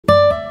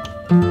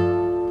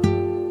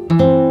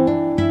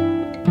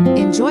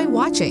Enjoy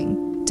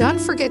watching.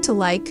 Don't forget to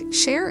like,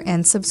 share,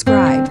 and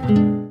subscribe.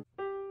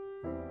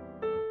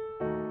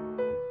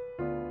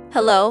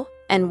 Hello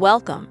and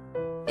welcome.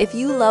 If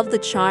you love the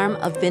charm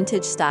of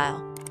vintage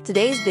style,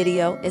 today's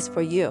video is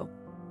for you.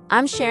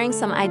 I'm sharing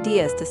some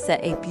ideas to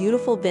set a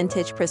beautiful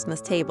vintage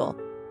Christmas table.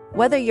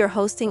 Whether you're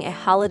hosting a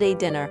holiday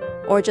dinner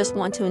or just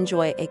want to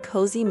enjoy a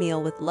cozy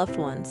meal with loved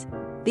ones,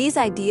 these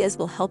ideas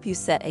will help you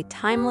set a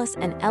timeless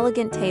and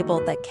elegant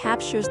table that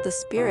captures the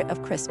spirit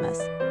of Christmas.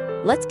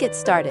 Let's get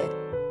started.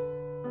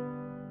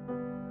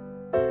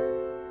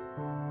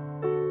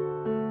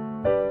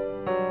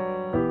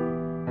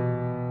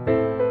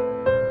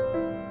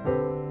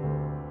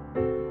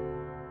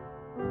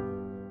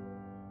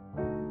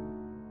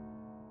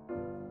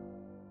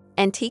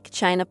 Antique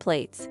china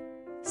plates.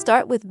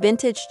 Start with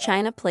vintage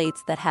china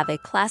plates that have a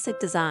classic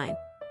design.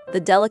 The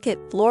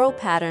delicate floral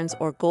patterns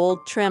or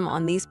gold trim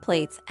on these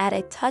plates add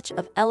a touch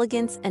of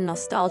elegance and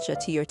nostalgia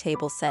to your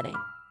table setting.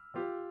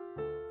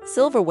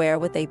 Silverware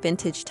with a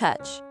vintage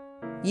touch.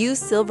 Use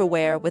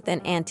silverware with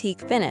an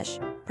antique finish,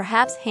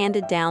 perhaps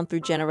handed down through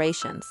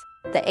generations.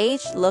 The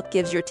aged look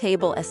gives your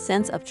table a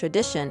sense of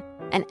tradition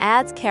and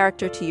adds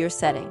character to your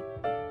setting.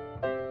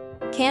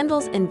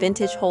 Candles in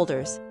vintage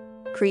holders.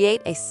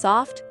 Create a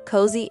soft,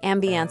 cozy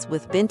ambiance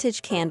with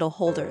vintage candle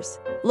holders.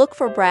 Look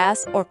for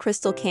brass or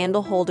crystal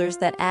candle holders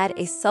that add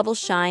a subtle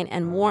shine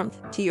and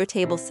warmth to your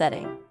table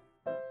setting.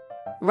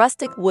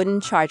 Rustic wooden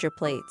charger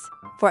plates.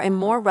 For a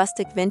more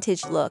rustic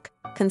vintage look,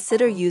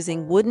 consider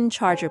using wooden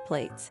charger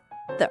plates.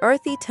 The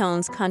earthy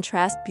tones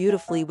contrast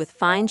beautifully with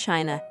fine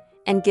china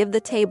and give the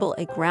table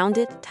a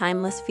grounded,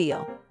 timeless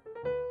feel.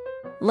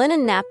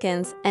 Linen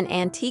napkins and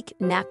antique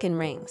napkin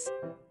rings.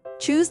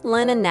 Choose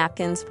linen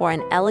napkins for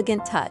an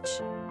elegant touch.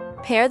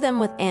 Pair them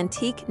with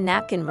antique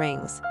napkin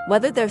rings,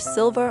 whether they're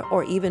silver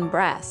or even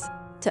brass,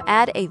 to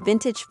add a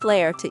vintage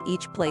flair to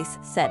each place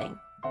setting.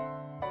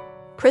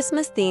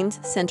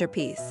 Christmas-themed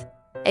centerpiece.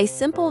 A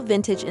simple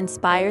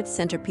vintage-inspired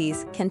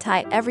centerpiece can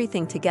tie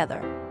everything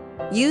together.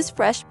 Use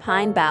fresh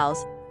pine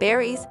boughs,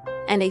 berries,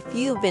 and a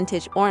few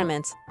vintage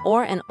ornaments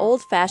or an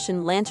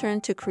old-fashioned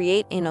lantern to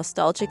create a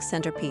nostalgic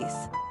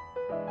centerpiece.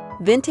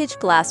 Vintage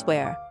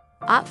glassware.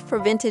 Opt for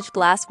vintage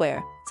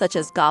glassware, such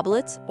as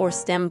goblets or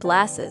stemmed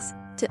glasses,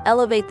 to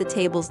elevate the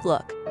table's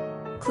look.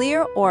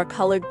 Clear or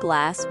colored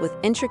glass with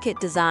intricate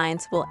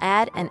designs will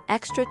add an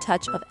extra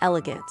touch of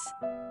elegance.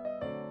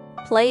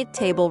 Plaid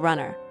table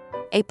runner.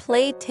 A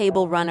plaid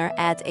table runner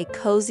adds a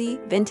cozy,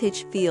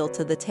 vintage feel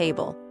to the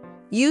table.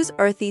 Use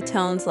earthy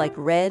tones like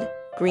red,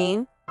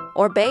 green,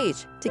 or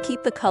beige to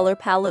keep the color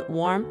palette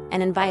warm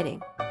and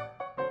inviting.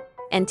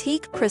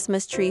 Antique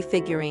Christmas tree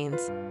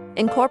figurines.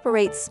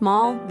 Incorporate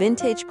small,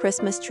 vintage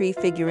Christmas tree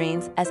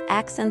figurines as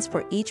accents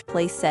for each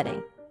place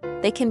setting.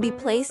 They can be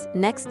placed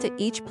next to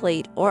each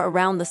plate or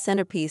around the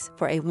centerpiece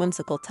for a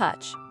whimsical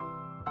touch.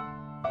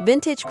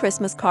 Vintage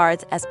Christmas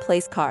cards as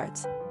place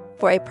cards.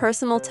 For a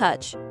personal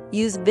touch,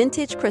 use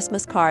vintage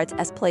Christmas cards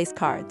as place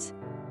cards.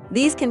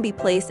 These can be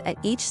placed at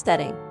each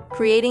setting,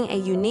 creating a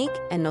unique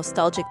and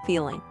nostalgic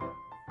feeling.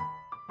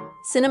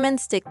 Cinnamon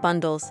stick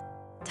bundles.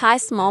 Tie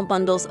small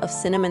bundles of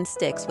cinnamon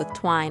sticks with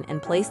twine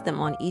and place them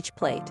on each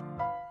plate.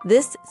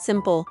 This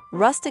simple,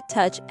 rustic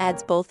touch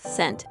adds both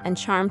scent and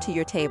charm to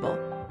your table.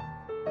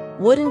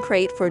 Wooden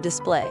crate for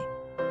display.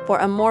 For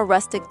a more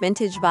rustic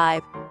vintage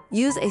vibe,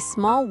 use a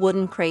small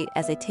wooden crate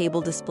as a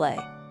table display.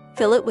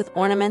 Fill it with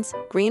ornaments,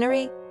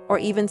 greenery, or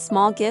even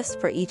small gifts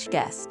for each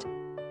guest.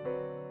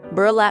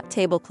 Burlap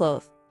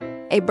tablecloth.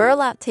 A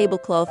burlap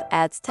tablecloth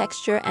adds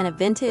texture and a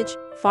vintage,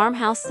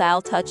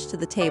 farmhouse-style touch to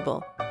the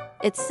table.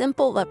 It's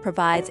simple but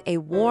provides a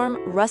warm,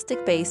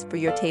 rustic base for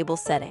your table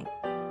setting.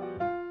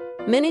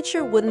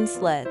 Miniature wooden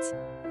sleds.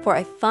 For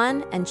a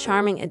fun and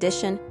charming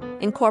addition,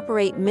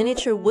 incorporate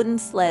miniature wooden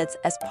sleds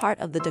as part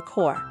of the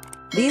decor.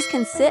 These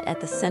can sit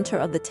at the center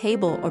of the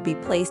table or be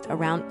placed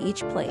around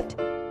each plate.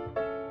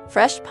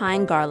 Fresh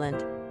pine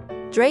garland.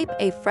 Drape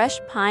a fresh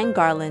pine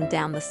garland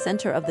down the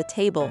center of the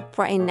table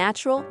for a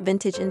natural,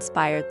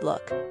 vintage-inspired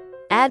look.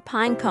 Add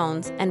pine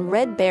cones and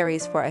red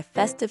berries for a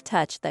festive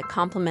touch that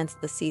complements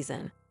the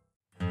season.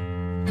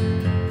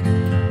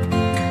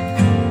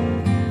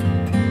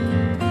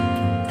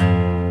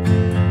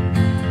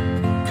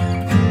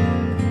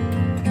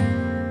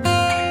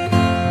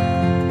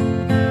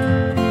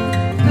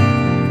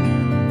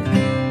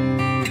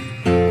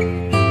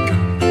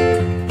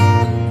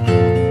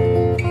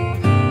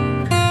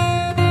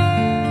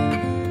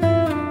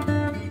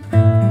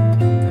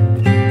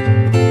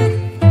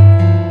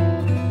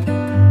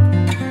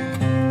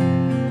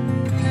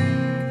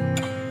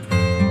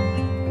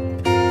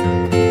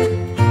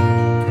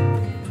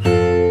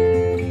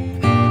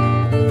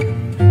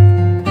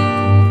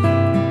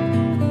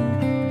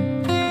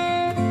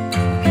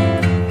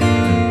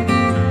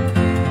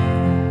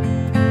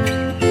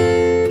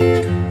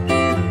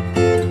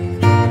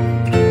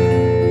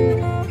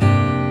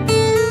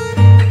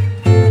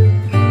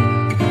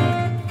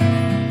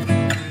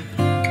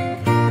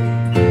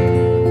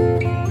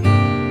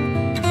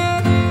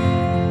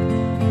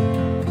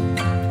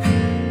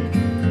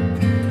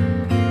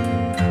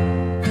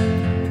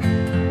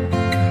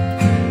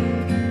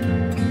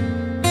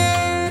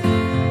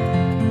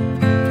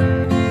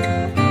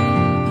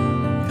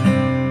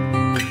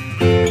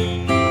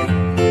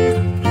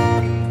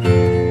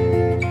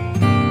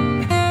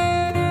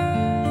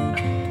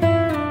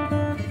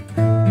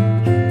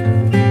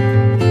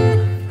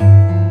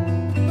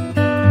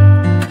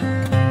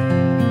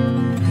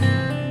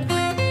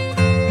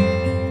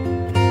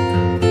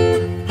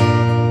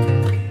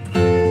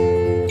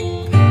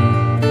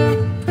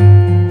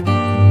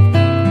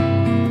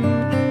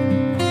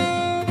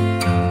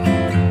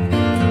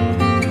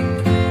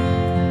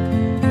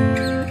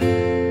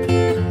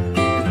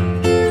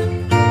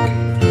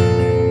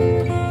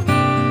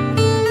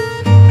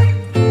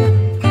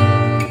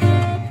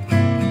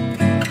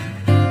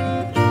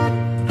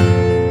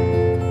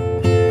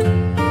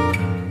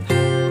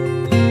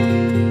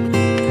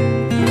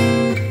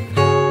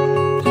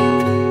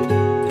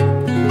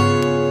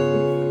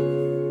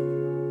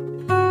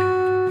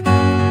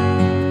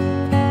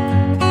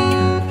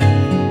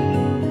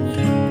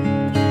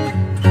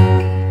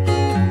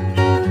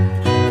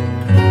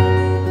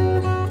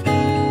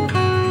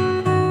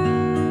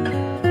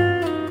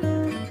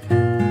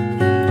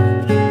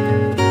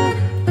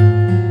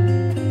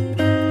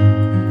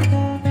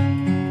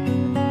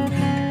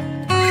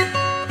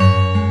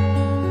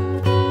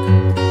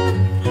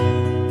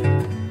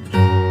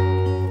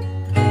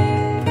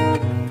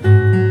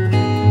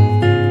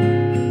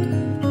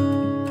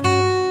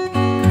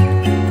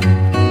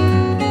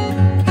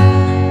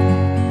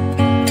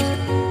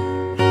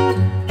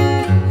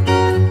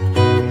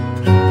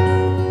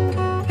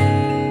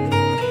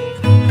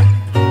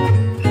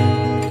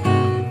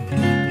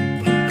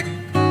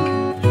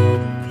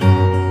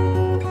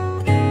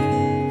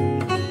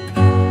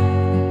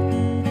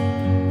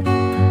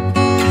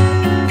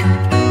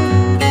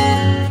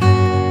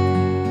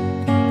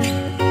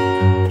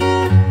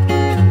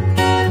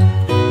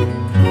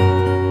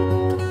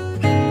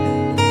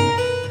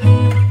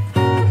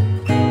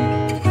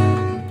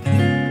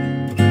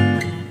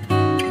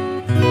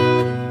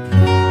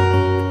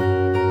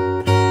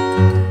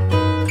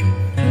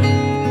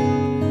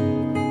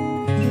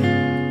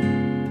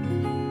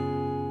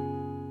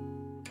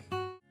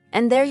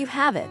 And there you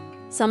have it,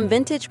 some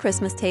vintage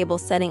Christmas table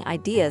setting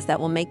ideas that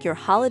will make your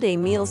holiday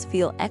meals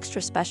feel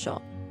extra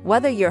special.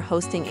 Whether you're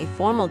hosting a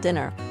formal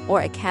dinner or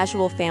a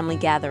casual family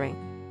gathering,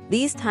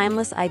 these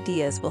timeless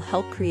ideas will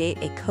help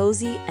create a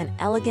cozy and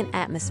elegant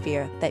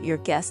atmosphere that your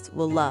guests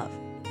will love.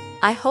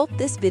 I hope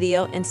this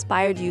video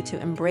inspired you to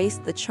embrace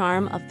the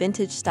charm of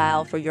vintage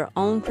style for your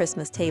own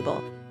Christmas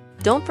table.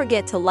 Don't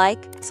forget to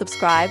like,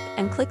 subscribe,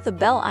 and click the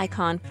bell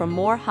icon for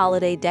more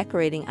holiday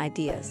decorating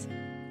ideas.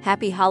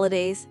 Happy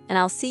holidays, and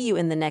I'll see you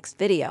in the next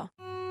video.